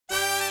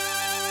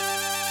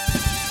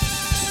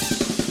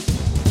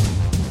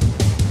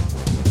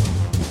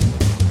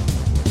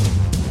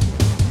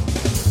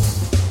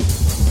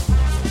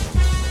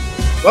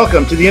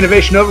Welcome to the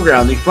Innovation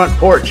Overground, the front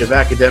porch of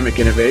academic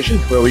innovation,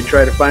 where we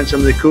try to find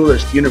some of the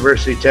coolest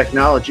university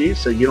technologies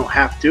so you don't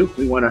have to.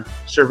 We want to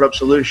serve up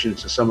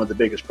solutions to some of the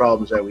biggest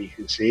problems that we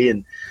can see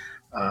and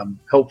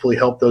hopefully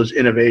help those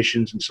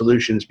innovations and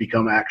solutions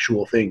become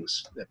actual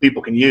things that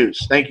people can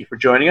use. Thank you for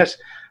joining us.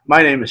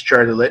 My name is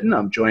Charlie Litton.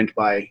 I'm joined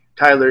by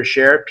Tyler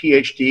Scher,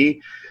 PhD,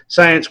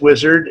 science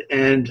wizard,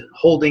 and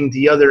holding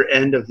the other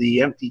end of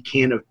the empty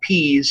can of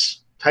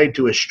peas tied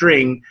to a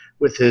string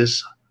with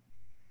his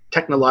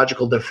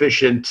technological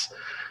deficient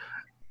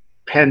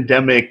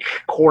pandemic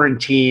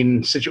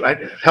quarantine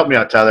situation. Help me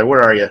out, Tyler.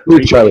 Where are you?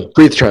 Breathe, Charlie.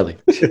 Breathe, Charlie.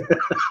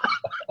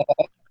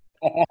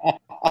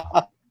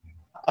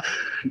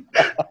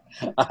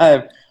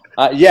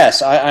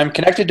 I'm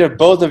connected to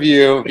both of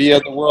you via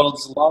the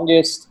world's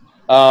longest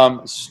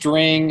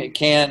string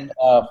can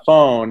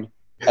phone.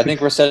 I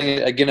think we're setting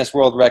a Guinness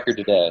World Record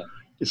today.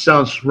 It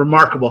sounds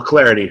remarkable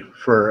clarity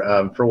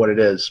for what it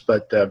is,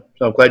 but so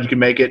I'm glad you can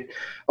make it.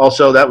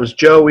 Also, that was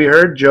Joe. We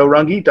heard Joe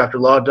Runge, Dr.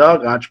 Law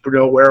Dog,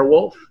 entrepreneur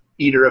werewolf,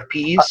 eater of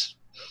peas.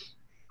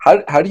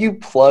 How do you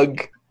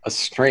plug a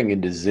string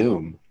into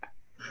Zoom?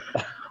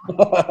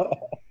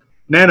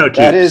 Nanotubes.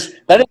 That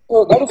is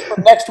for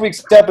next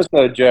week's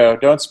episode, Joe.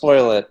 Don't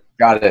spoil it.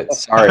 Got it.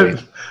 Sorry.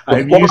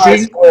 Before I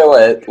spoil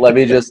it, let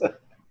me just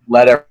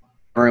let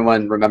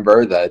everyone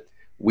remember that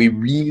we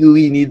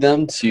really need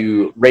them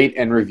to rate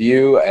and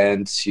review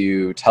and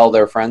to tell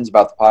their friends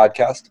about the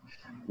podcast.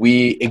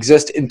 We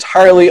exist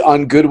entirely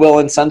on goodwill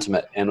and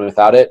sentiment, and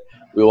without it,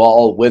 we will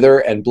all wither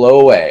and blow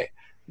away,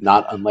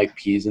 not unlike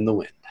peas in the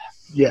wind.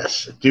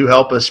 Yes, do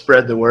help us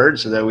spread the word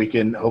so that we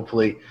can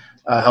hopefully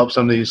help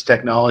some of these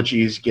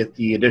technologies get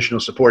the additional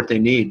support they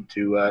need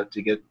to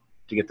get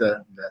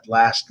that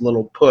last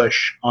little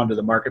push onto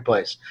the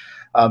marketplace.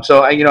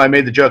 So I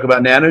made the joke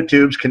about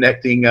nanotubes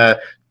connecting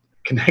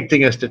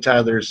us to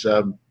Tyler's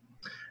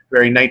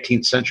very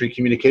 19th century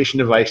communication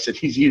device that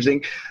he's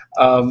using.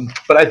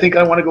 But I think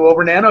I want to go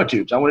over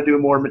nanotubes. I want to do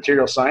more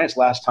material science.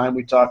 Last time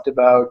we talked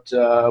about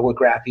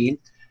graphene,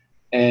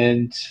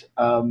 and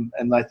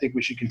I think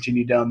we should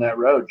continue down that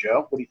road.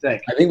 Joe, what do you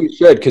think? I think we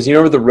should, because you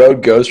know where the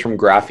road goes from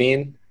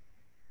graphene?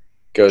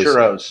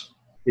 Churros.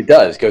 It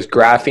does. It goes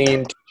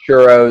graphene to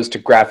churros to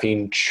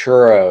graphene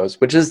churros,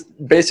 which is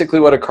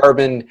basically what a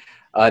carbon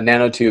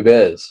nanotube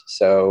is.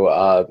 So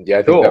I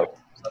think cool.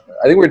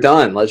 I think we're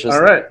done. Let's just.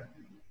 All right.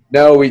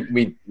 No,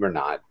 we're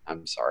not.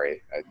 I'm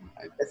sorry.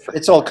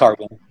 It's all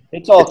carbon.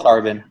 It's all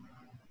carbon.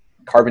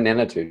 Carbon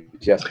nanotubes,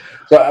 yes.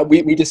 So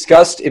we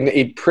discussed in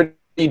a pretty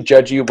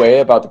judgy way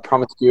about the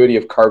promiscuity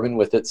of carbon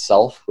with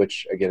itself,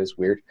 which again is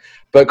weird.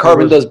 But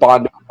carbon does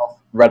bond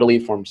readily,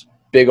 forms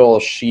big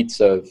old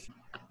sheets of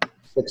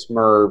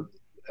 6-mer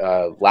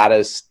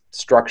lattice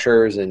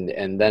structures,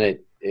 and then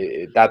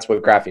that's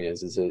what graphene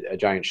is a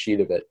giant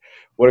sheet of it.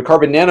 What a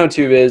carbon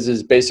nanotube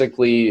is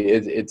basically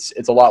it's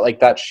a lot like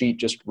that sheet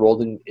just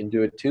rolled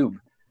into a tube.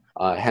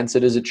 Hence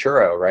it is a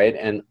churro, right?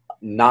 And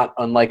not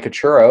unlike a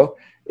churro,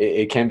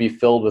 it can be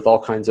filled with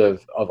all kinds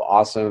of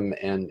awesome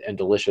and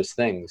delicious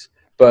things.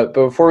 But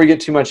before we get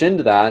too much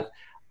into that,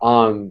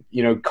 carbon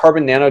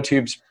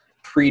nanotubes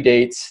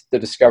predates the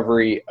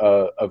discovery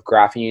of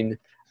graphene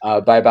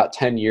by about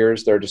 10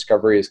 years. Their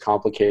discovery is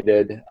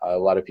complicated. A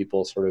lot of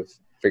people sort of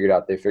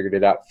figured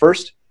it out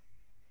first.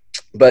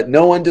 But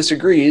no one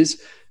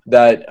disagrees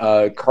that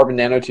carbon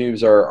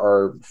nanotubes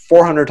are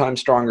 400 times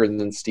stronger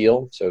than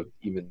steel, so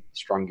even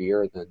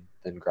stronger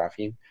than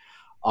graphene.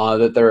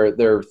 That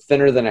they're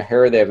thinner than a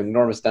hair. They have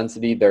enormous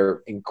density.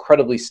 They're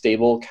incredibly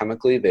stable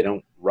chemically. They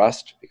don't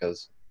rust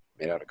because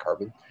made out of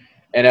carbon.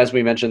 And as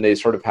we mentioned, they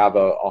sort of have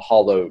a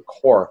hollow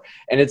core.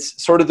 And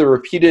it's sort of the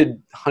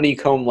repeated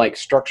honeycomb-like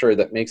structure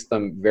that makes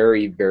them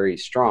very, very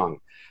strong.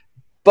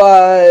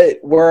 But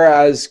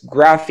whereas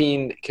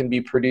graphene can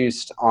be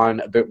produced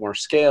on a bit more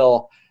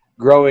scale,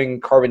 growing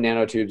carbon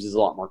nanotubes is a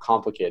lot more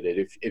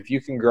complicated. If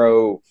you can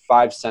grow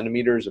 5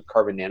 centimeters of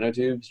carbon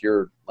nanotubes,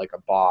 you're like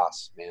a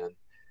boss, man.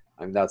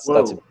 I mean, that's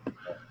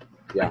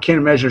yeah. I can't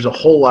imagine there's a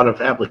whole lot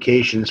of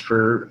applications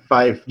for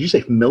 5. Did you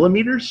say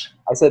millimeters?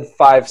 I said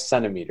 5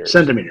 centimeters.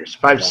 Centimeters.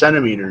 5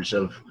 centimeters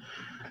of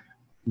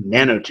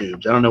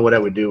nanotubes. I don't know what I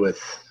would do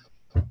with.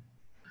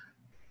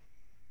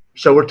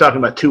 So we're talking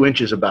about 2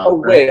 inches about. Oh,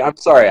 wait, right? I'm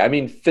sorry. I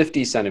mean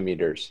 50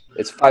 centimeters.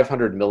 It's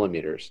 500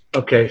 millimeters.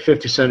 Okay,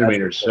 50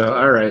 centimeters. So,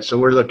 all right. So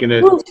we're looking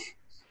at.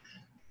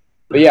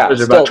 But yeah,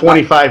 there's about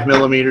 25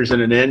 millimeters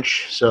in an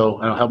inch. So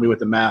help me with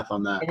the math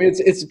on that. I mean,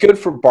 it's good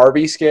for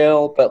Barbie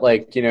scale, but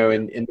in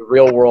the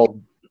real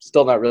world,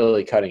 still not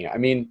really cutting it. I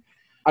mean,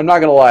 I'm not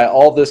going to lie.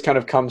 All of this kind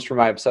of comes from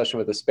my obsession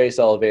with the space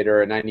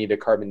elevator, and I need a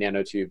carbon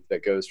nanotube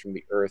that goes from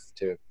the Earth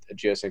to a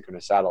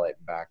geosynchronous satellite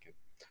and back.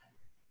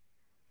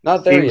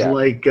 Not there yet. Seems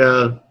like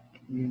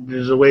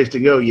there's a ways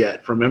to go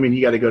yet.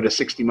 You got to go to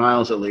 60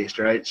 miles at least,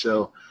 right?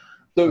 So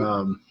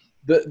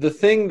the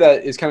thing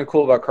that is kind of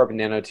cool about carbon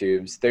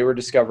nanotubes, they were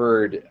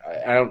discovered,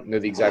 I don't know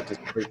the exact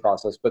discovery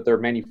process, but their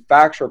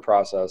manufacture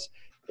process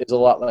is a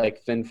lot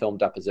like thin film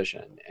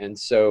deposition. And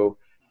so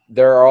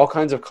there are all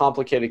kinds of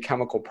complicated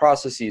chemical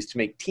processes to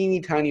make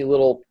teeny tiny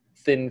little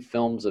thin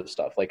films of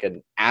stuff, like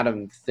an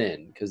atom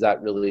thin, because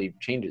that really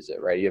changes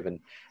it, right? You have an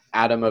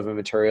atom of a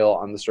material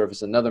on the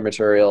surface of another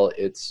material,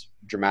 it's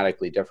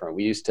dramatically different.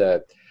 We used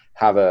to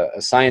have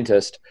a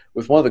scientist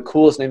with one of the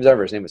coolest names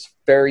ever. His name was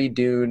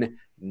Faridun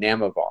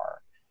Namivar,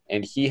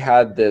 and he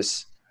had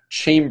this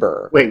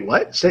chamber. Wait,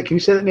 what? Can you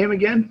say that name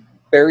again?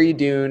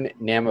 Faridun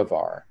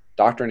Namivar,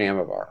 Dr.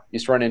 Namivar.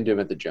 Used to run into him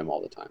at the gym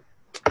all the time.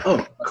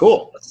 Oh,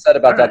 cool. Let's said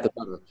about that.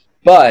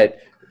 But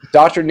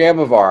Dr.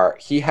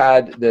 Namivar, he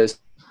had this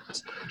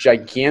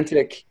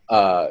gigantic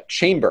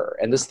chamber,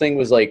 and this thing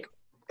was like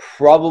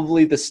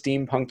probably the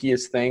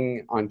steampunkiest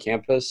thing on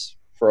campus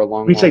for a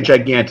long. When you say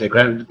gigantic,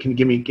 can you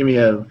give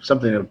me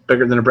something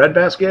bigger than a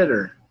breadbasket,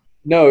 or?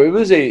 No, it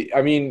was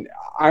I mean,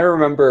 I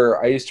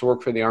remember I used to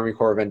work for the Army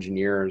Corps of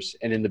Engineers,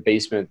 and in the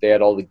basement they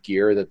had all the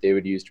gear that they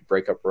would use to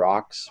break up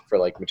rocks for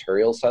like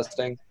materials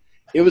testing.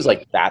 It was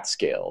like that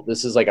scale.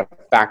 This is like a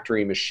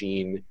factory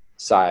machine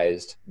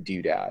sized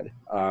doodad.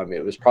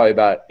 It was probably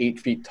about 8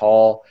 feet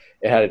tall.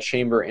 It had a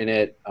chamber in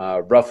it,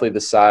 roughly the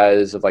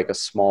size of like a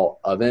small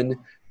oven,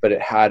 but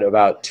it had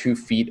about 2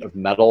 feet of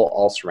metal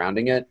all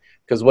surrounding it.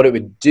 Because what it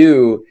would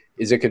do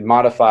is it could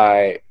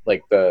modify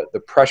like the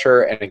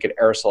pressure, and it could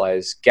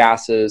aerosolize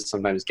gases,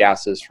 sometimes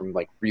gases from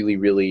like really,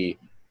 really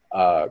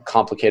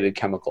complicated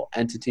chemical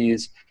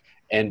entities.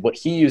 And what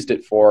he used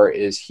it for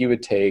is he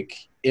would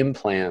take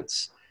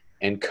implants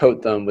and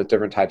coat them with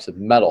different types of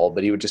metal,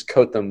 but he would just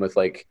coat them with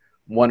like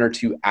 1 or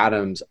 2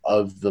 atoms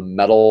of the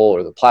metal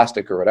or the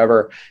plastic or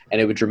whatever,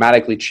 and it would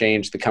dramatically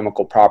change the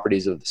chemical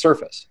properties of the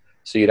surface.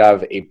 So you'd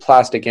have a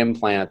plastic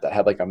implant that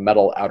had like a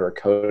metal outer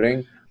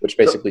coating, which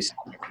basically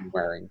stopped you from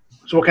wearing.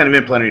 So what kind of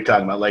implant are you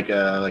talking about? Like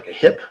a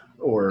hip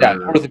or? Yeah,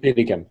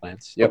 orthopedic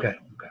implants. Yep. Okay.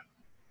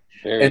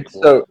 Very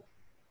cool. So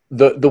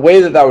the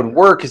way that would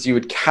work is you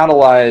would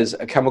catalyze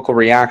a chemical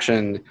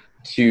reaction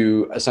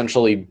to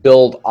essentially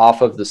build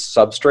off of the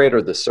substrate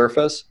or the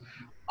surface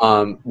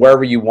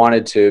wherever you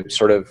wanted to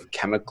sort of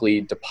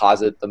chemically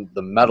deposit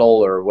the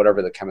metal or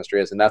whatever the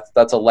chemistry is. And that's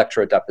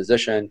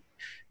electrodeposition.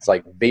 It's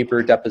like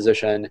vapor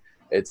deposition.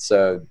 It's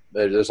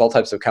there's all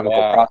types of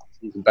chemical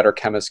processes, and better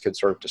chemists could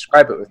sort of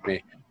describe it with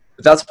me.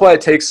 But that's why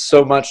it takes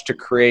so much to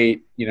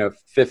create,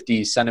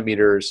 50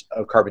 centimeters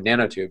of carbon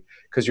nanotube,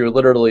 because you're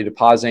literally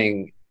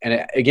depositing,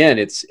 and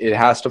it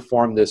has to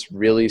form this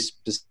really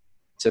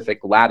specific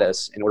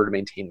lattice in order to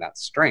maintain that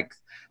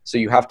strength. So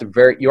you have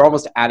to you're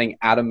almost adding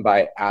atom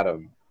by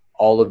atom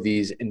all of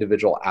these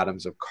individual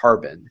atoms of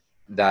carbon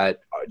to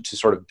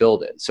sort of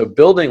build it. So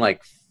building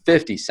like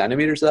 50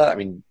 centimeters of that, I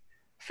mean,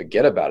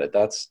 forget about it.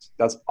 That's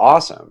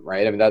awesome,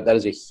 right? I mean, that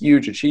is a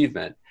huge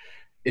achievement.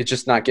 It's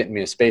just not getting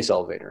me a space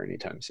elevator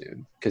anytime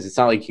soon, because it's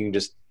not like you can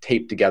just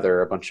tape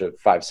together a bunch of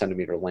 5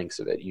 centimeter lengths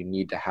of it. You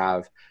need to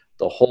have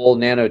the whole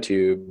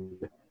nanotube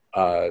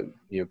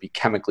be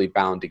chemically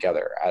bound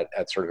together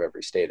at sort of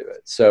every state of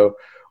it. So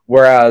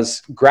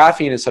whereas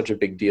graphene is such a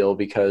big deal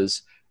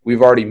because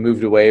we've already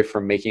moved away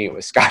from making it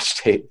with Scotch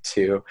tape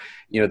to,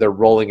 they're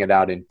rolling it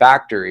out in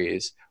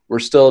factories, we're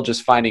still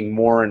just finding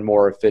more and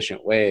more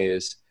efficient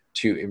ways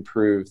to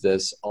improve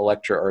this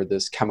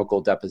this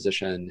chemical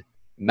deposition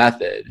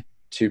method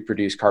to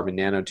produce carbon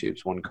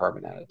nanotubes 1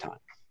 carbon at a time.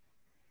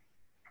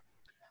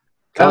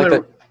 Kind of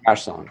like that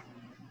Crash song.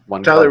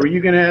 Tyler, were you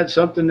going to add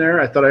something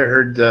there? I thought I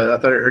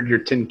heard your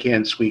tin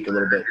can squeak a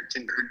little bit.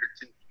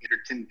 Your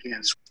tin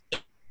can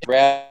squeak.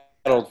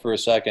 Rattled for a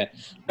second.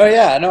 Oh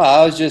yeah, no,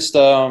 I was just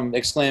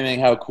exclaiming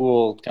how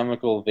cool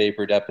chemical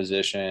vapor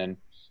deposition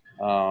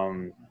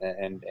and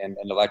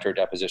electro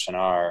deposition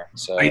are.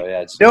 So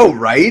it's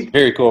right?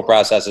 Very cool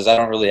processes. I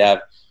don't really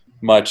have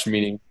much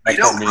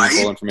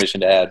meaningful information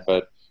to add,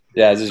 but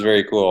yeah, this is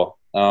very cool.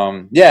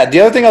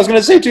 The other thing I was going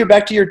to say too,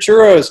 back to your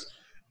churros.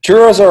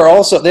 Churros are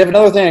also, they have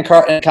another thing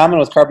in common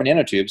with carbon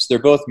nanotubes. They're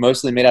both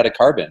mostly made out of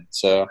carbon.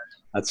 So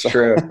that's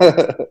true.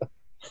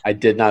 I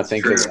did not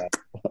think of that.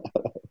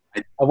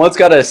 I once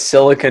got a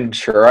silicon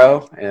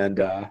churro, and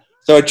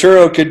so a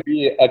churro could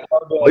be a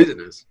carbon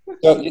poisonous.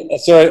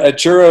 So a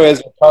churro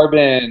is a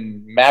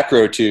carbon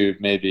macro tube,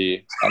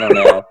 maybe. I don't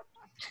know.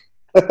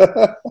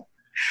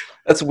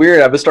 That's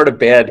weird. I'm gonna start a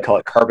band, call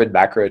it Carbon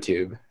Macro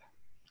Tube.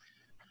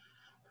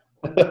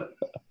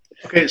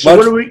 Okay, so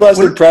what are we? Less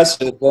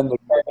impressive than the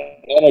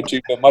carbon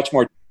nanotube, but much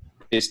more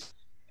tasty.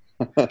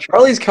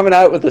 Charlie's coming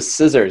out with the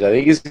scissors. I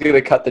think he's going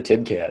to cut the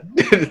tin can.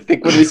 I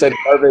think when we said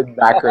carbon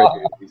macro,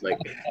 he's like,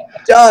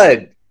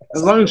 done.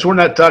 As long as we're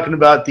not talking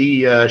about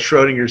the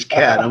Schrodinger's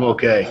cat, I'm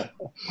okay.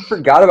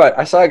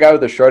 I saw a guy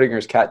with a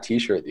Schrodinger's cat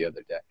t-shirt the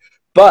other day.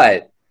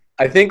 But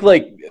I think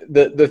like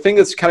the thing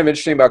that's kind of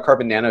interesting about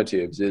carbon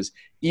nanotubes is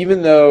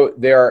even though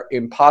they are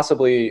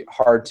impossibly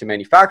hard to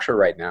manufacture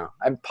right now,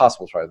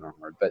 impossible is probably the wrong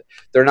word, but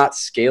they're not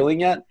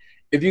scaling yet.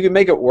 If you can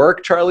make it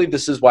work, Charlie,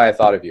 this is why I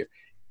thought of you.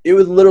 It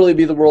would literally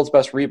be the world's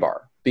best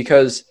rebar,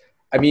 because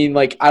I mean,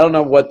 like, I don't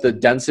know what the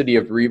density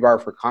of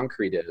rebar for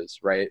concrete is,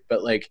 right?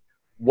 But like,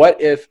 what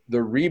if the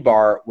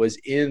rebar was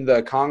in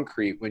the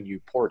concrete when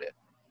you poured it?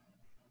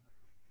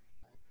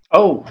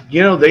 Oh,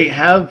 they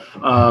have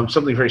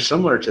something very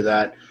similar to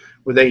that,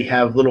 where they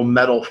have little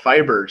metal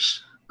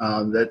fibers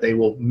that they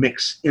will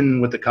mix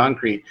in with the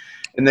concrete,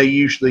 and they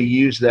usually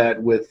use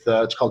that with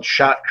it's called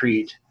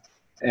shotcrete,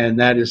 and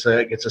that is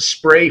it's a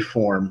spray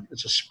form.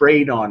 It's a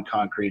sprayed on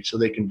concrete, so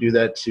they can do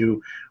that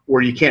to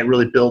where you can't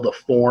really build a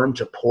form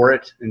to pour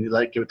it, and you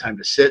give it time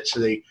to sit. So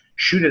they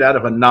shoot it out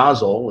of a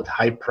nozzle with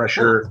high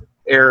pressure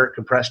air,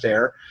 compressed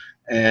air,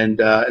 and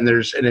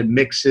it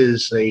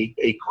mixes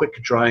a quick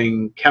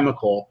drying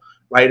chemical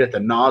right at the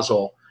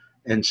nozzle.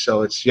 And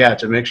so it's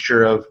a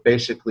mixture of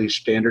basically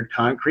standard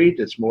concrete.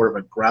 It's more of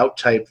a grout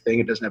type thing.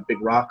 It doesn't have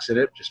big rocks in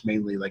it, just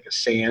mainly like a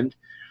sand.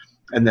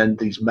 And then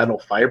these metal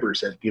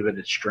fibers that give it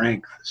its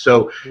strength.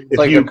 So it's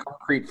like a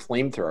concrete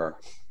flamethrower.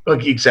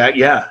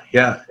 Exactly.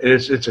 Yeah.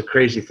 It's a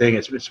crazy thing.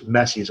 It's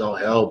messy as all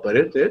hell, but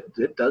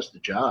it does the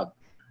job.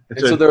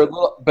 So they're a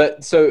little,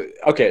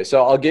 okay.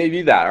 So I'll give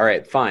you that. All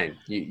right, fine.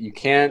 You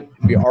can't.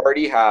 We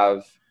already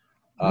have.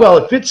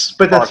 Well, here's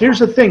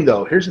the thing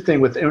though. Here's the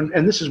thing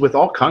and this is with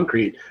all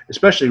concrete,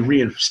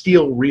 especially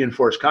steel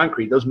reinforced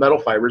concrete. Those metal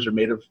fibers are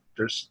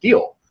they're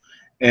steel,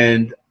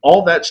 and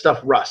all that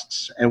stuff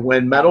rusts. And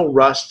when metal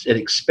rusts, it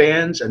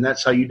expands, and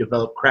that's how you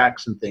develop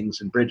cracks and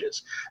things in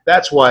bridges.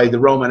 That's why the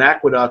Roman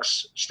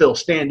aqueducts still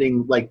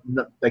standing like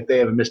they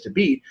haven't missed a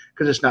beat,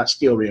 because it's not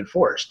steel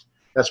reinforced.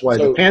 That's why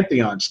the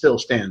Pantheon still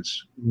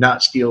stands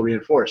not steel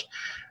reinforced.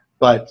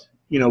 But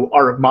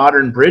our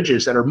modern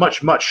bridges that are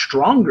much, much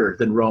stronger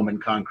than Roman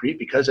concrete,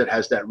 because it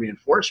has that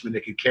reinforcement.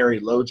 It can carry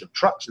loads of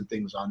trucks and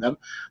things on them,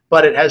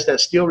 but it has that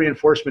steel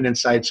reinforcement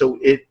inside, so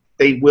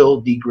they will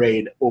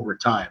degrade over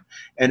time.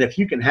 And if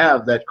you can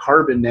have that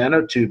carbon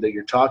nanotube that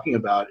you're talking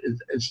about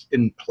is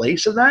in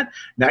place of that,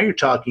 now you're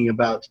talking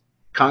about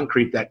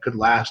concrete that could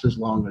last as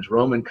long as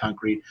Roman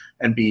concrete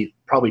and be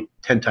probably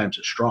 10 times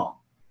as strong.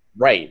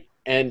 Right.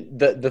 And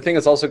the thing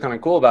that's also kind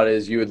of cool about it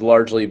is you would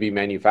largely be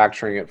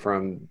manufacturing it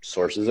from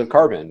sources of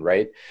carbon,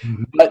 right?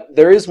 Mm-hmm. But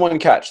there is one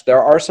catch.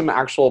 There are some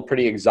actual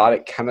pretty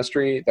exotic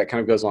chemistry that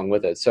kind of goes along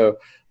with it. So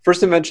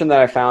first invention that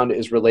I found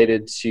is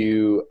related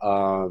to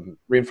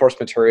reinforced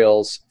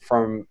materials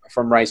from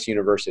Rice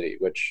University,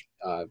 which,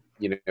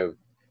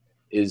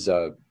 is,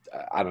 I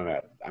don't know,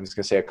 I'm just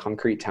going to say a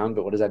concrete town,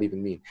 but what does that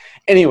even mean?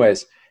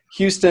 Anyways,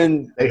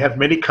 Houston. They have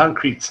many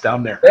concretes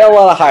down there. They have a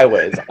lot of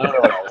highways. I don't know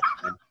what else.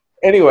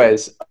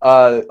 Anyways,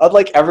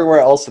 unlike everywhere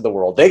else in the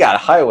world, they got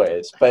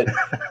highways. But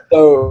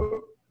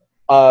so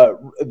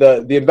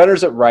the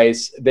inventors at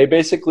Rice, they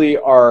basically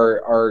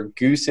are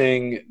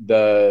goosing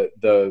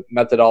the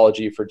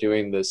methodology for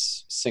doing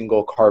this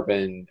single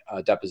carbon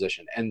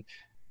deposition. And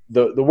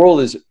the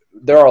world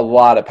there are a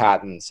lot of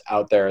patents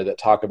out there that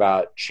talk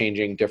about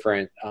changing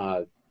different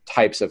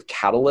types of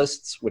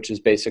catalysts, which is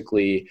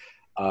basically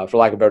for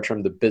lack of a better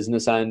term, the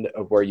business end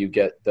of where you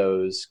get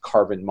those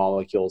carbon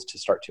molecules to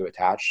start to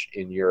attach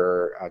in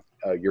your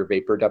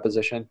vapor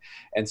deposition.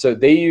 And so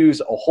they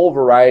use a whole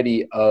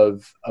variety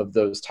of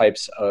those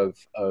types of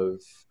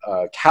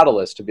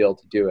catalysts to be able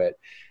to do it.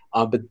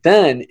 But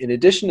then in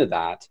addition to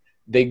that,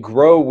 they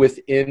grow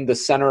within the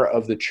center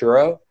of the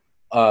churro.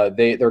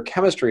 Their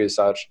chemistry is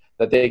such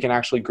that they can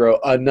actually grow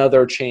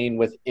another chain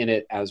within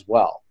it as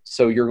well.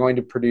 So you're going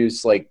to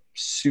produce like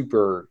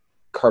super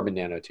carbon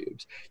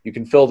nanotubes. You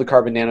can fill the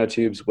carbon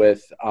nanotubes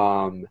with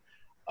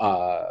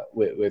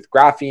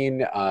graphene.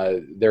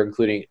 They're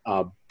including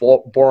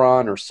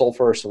boron or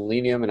sulfur or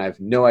selenium, and I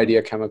have no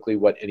idea chemically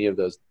what any of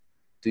those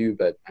do,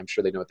 but I'm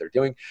sure they know what they're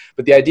doing.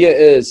 But the idea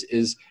is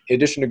in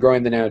addition to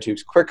growing the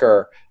nanotubes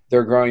quicker,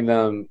 they're growing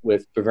them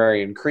with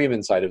Bavarian cream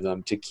inside of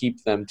them to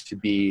keep them to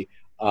be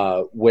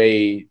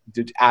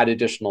to add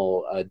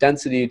additional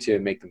density to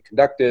make them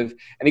conductive.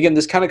 And again,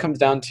 this kind of comes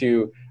down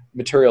to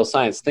material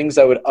science. Things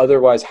that would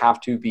otherwise have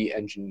to be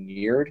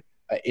engineered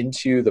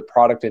into the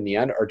product in the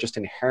end are just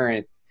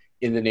inherent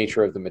in the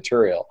nature of the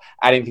material.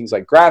 Adding things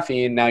like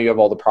graphene, now you have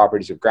all the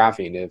properties of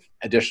graphene. You have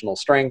additional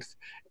strength.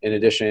 In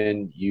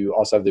addition, you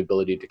also have the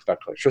ability to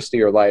conduct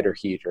electricity or light or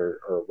heat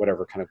or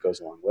whatever kind of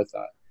goes along with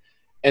that.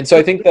 And so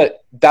I think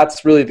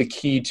that's really the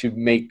key to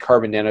make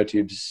carbon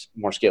nanotubes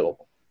more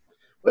scalable.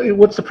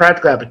 What's the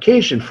practical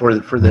application for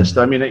this?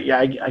 I mean, yeah,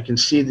 I can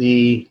see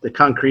the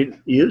concrete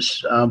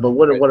use, but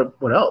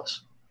what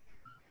else?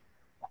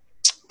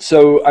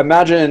 So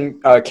imagine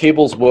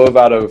cables wove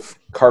out of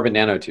carbon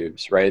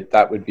nanotubes, right?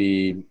 That would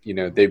be,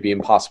 they'd be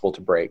impossible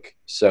to break.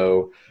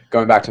 So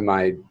going back to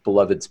my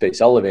beloved space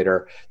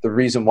elevator, the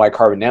reason why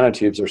carbon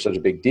nanotubes are such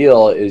a big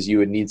deal is you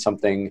would need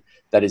something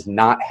that is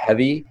not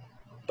heavy,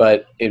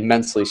 but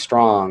immensely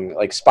strong,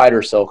 like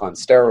spider silk on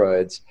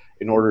steroids,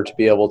 in order to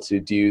be able to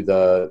do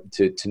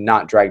to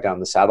not drag down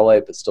the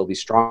satellite, but still be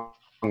strong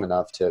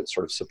enough to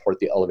sort of support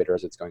the elevator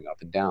as it's going up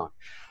and down.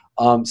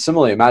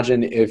 Similarly,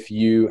 imagine if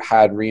you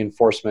had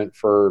reinforcement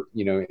for,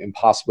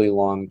 impossibly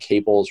long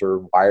cables or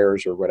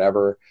wires or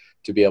whatever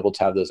to be able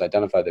to have those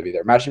identified to be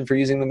there. Imagine for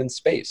using them in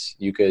space.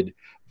 You could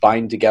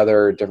bind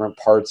together different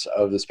parts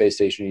of the space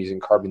station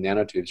using carbon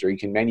nanotubes, or you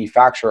can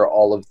manufacture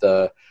all of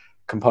the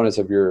components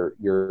of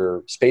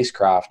your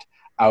spacecraft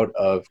out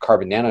of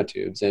carbon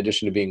nanotubes. In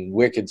addition to being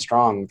wicked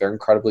strong, they're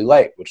incredibly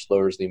light, which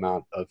lowers the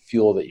amount of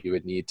fuel that you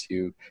would need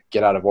to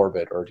get out of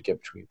orbit or to get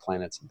between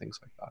planets and things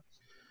like that.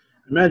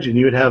 Imagine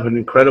you would have an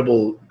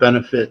incredible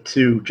benefit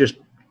to just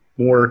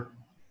more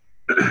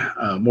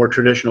more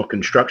traditional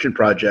construction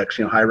projects,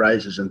 high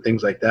rises and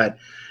things like that.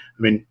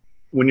 I mean,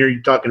 when you're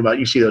talking about,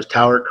 you see those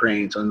tower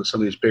cranes on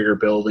some of these bigger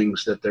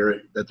buildings that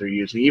they're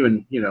using,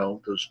 even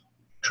those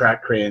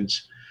track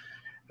cranes.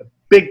 A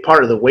big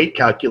part of the weight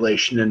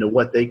calculation into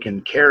what they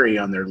can carry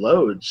on their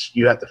loads,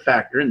 you have to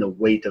factor in the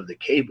weight of the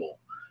cable.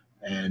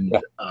 And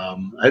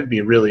it'd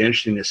be really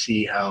interesting to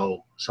see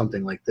how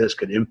something like this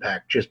could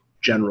impact just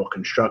general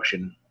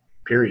construction,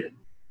 period.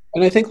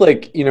 And I think,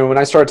 when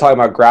I started talking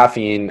about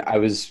graphene, I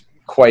was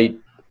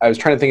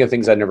trying to think of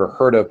things I'd never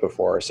heard of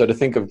before. So to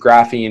think of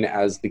graphene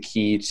as the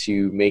key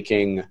to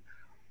making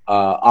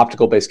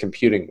optical-based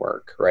computing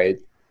work, right?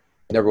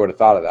 Never would have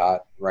thought of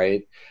that,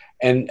 right?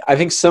 And I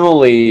think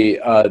similarly,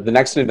 the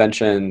next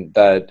invention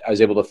that I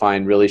was able to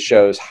find really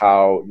shows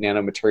how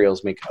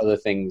nanomaterials make other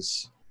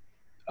things,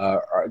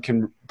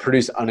 can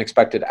produce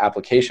unexpected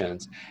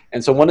applications.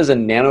 And so one is a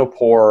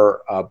nanopore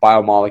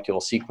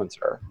biomolecule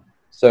sequencer.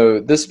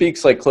 So this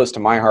speaks close to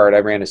my heart. I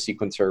ran a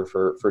sequencer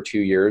for 2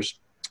 years,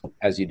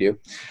 as you do.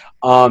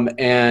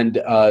 And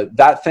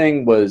that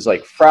thing was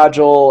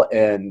fragile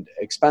and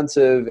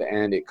expensive,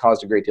 and it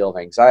caused a great deal of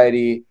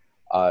anxiety.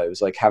 It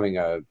was like having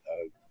a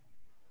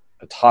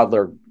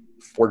toddler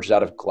forged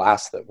out of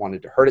glass that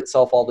wanted to hurt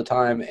itself all the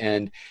time.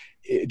 And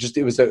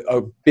it was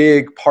a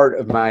big part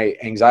of my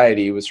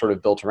anxiety was sort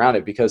of built around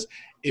it, because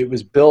it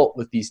was built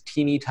with these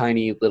teeny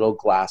tiny little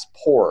glass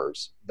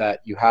pores that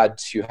you had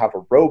to have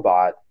a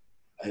robot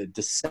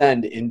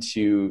descend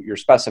into your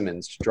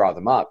specimens to draw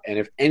them up. And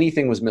if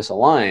anything was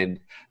misaligned,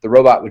 the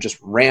robot would just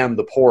ram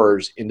the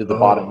pores into the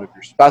bottom of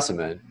your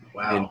specimen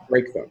and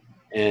break them.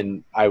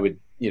 And I would,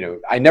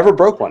 I never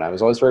broke one. I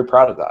was always very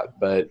proud of that,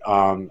 but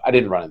I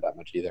didn't run it that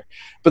much either.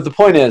 But the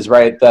point is,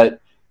 right,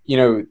 that,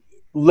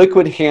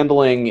 liquid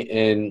handling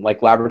in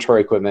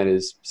laboratory equipment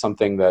is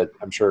something that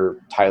I'm sure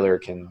Tyler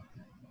can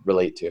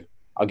relate to.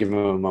 I'll give him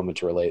a moment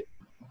to relate.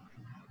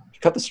 Did you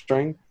cut the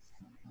string?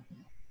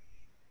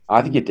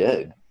 I think you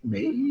did.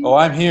 Maybe. Oh,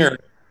 I'm here.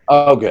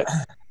 Oh, good.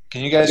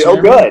 Can you guys hear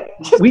me? Good.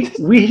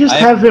 We just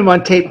have him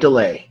on tape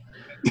delay.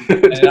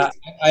 And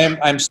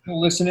I'm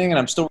still listening, and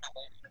I'm still.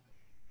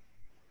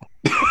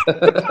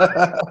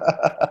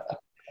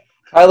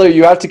 Tyler,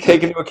 you have to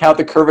take into account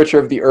the curvature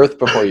of the Earth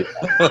before you.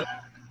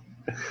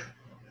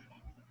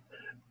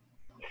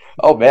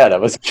 Oh man, I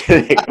was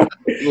kidding.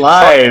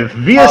 Live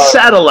via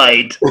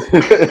satellite.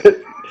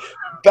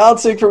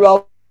 Bouncing from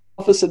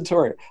Alpha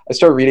Centauri. I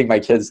started reading my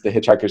kids The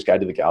Hitchhiker's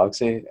Guide to the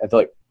Galaxy, and they're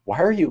like, "Why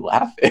are you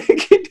laughing?"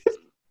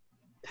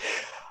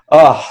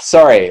 Oh,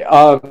 sorry.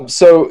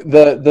 So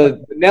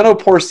the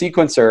nanopore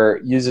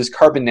sequencer uses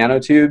carbon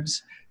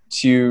nanotubes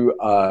to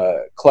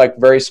collect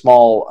very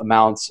small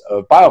amounts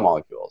of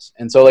biomolecules.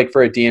 And so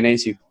for a DNA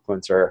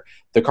sequencer,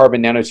 the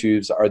carbon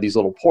nanotubes are these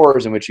little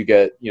pores in which you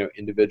get,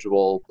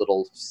 individual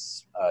little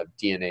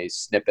DNA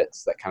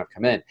snippets that kind of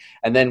come in.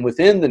 And then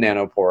within the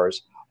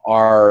nanopores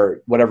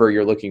are whatever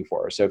you're looking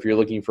for. So if you're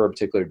looking for a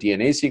particular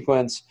DNA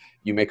sequence,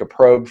 you make a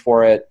probe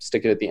for it,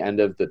 stick it at the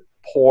end of the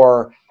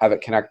pore, have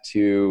it connect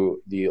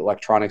to the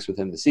electronics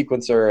within the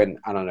sequencer. And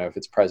I don't know if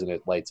it's present,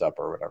 it lights up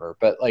or whatever.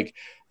 But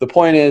the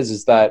point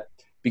is that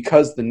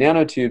because the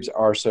nanotubes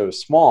are so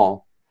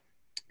small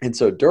and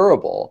so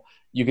durable,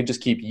 you can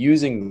just keep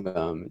using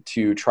them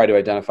to try to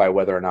identify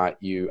whether or not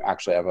you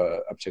actually have a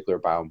particular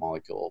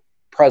biomolecule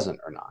present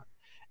or not.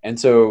 And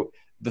so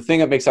the thing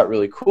that makes that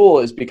really cool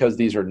is because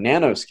these are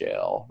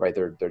nanoscale, right?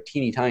 They're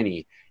teeny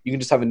tiny. You can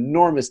just have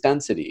enormous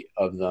density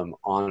of them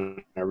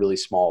on a really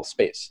small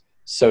space.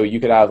 So you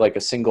could have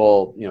a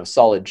single,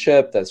 solid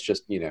chip that's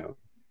just,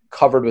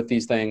 covered with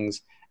these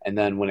things. And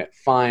then when it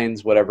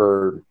finds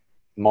whatever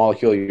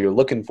molecule you're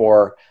looking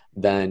for,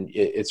 then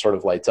it sort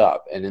of lights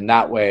up. And in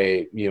that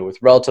way, with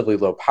relatively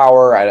low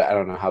power, I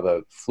don't know how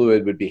the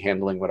fluid would be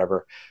handling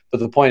whatever, but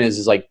the point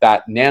is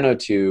that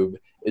nanotube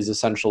is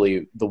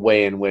essentially the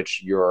way in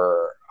which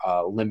you're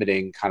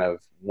limiting kind of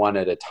one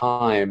at a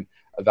time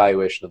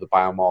evaluation of the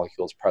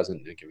biomolecules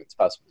present in a given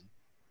specimen.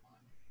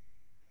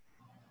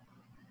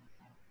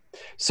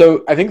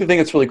 So I think the thing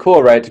that's really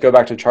cool, right, to go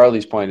back to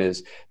Charlie's point,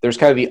 is there's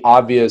kind of the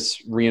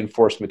obvious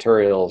reinforced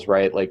materials,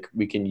 right?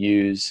 We can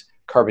use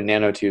carbon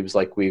nanotubes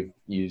like we've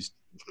used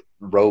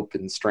rope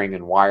and string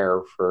and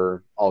wire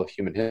for all of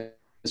human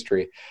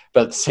history.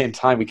 But at the same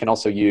time, we can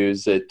also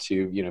use it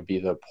to, be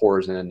the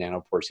pores in a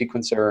nanopore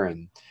sequencer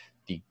and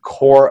the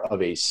core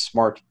of a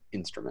smart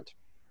instrument.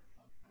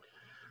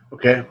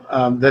 Okay,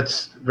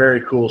 that's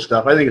very cool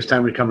stuff. I think it's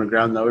time we come to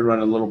ground, though. We're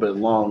running a little bit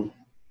long.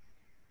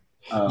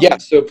 Yeah,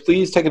 so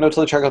please take a note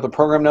to check out the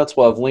program notes.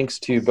 We'll have links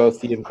to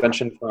both the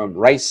invention from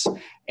Rice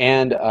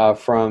and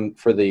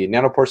for the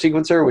nanopore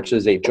sequencer, which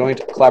is a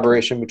joint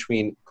collaboration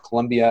between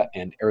Columbia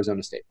and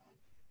Arizona State.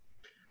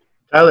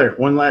 Tyler,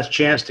 one last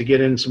chance to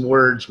get in some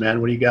words,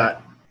 man. What do you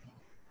got?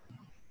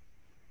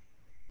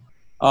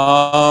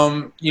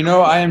 I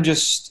am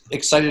just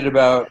excited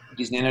about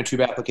these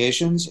nanotube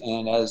applications,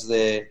 and as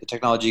the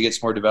technology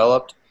gets more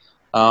developed,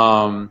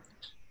 I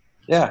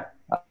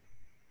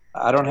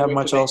don't have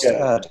much else to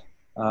add.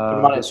 Put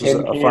 'em on This a was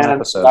tin a fun can,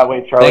 episode. that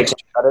way Charlie Thanks.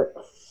 can cut it.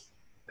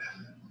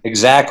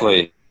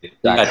 Exactly.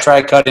 Yeah,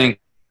 try cutting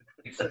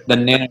the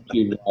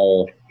nanotube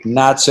wire.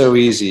 Not so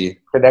easy.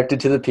 Connected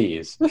to the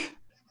peas.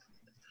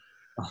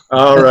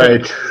 All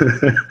right.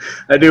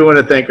 I do want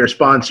to thank our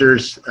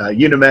sponsors,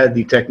 Unimed,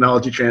 the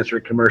Technology Transfer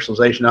and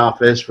Commercialization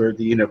Office for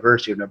the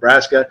University of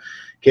Nebraska,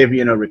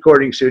 KVNO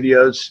Recording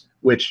Studios,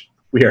 which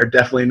we are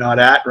definitely not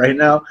at right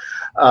now,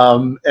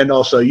 and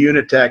also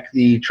Unitech,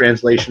 the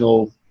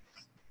translational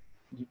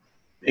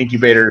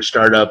incubator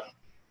startup,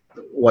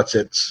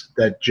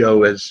 that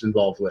Joe is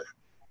involved with.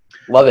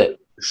 Love it.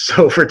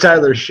 So for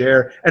Tyler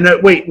Scher, and and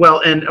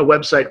a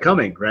website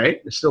coming,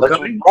 right? It's still That's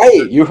coming?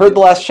 right. You heard the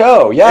last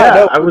show. Yeah,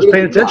 no, I was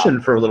paying attention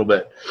for a little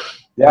bit.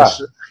 Yeah.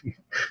 Yes.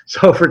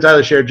 So for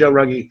Tyler Scher, Joe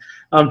Runge,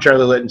 I'm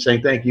Charlie Litton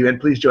saying thank you,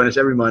 and please join us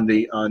every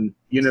Monday on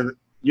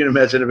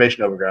Unimed's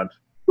Innovation Overground.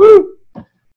 Woo!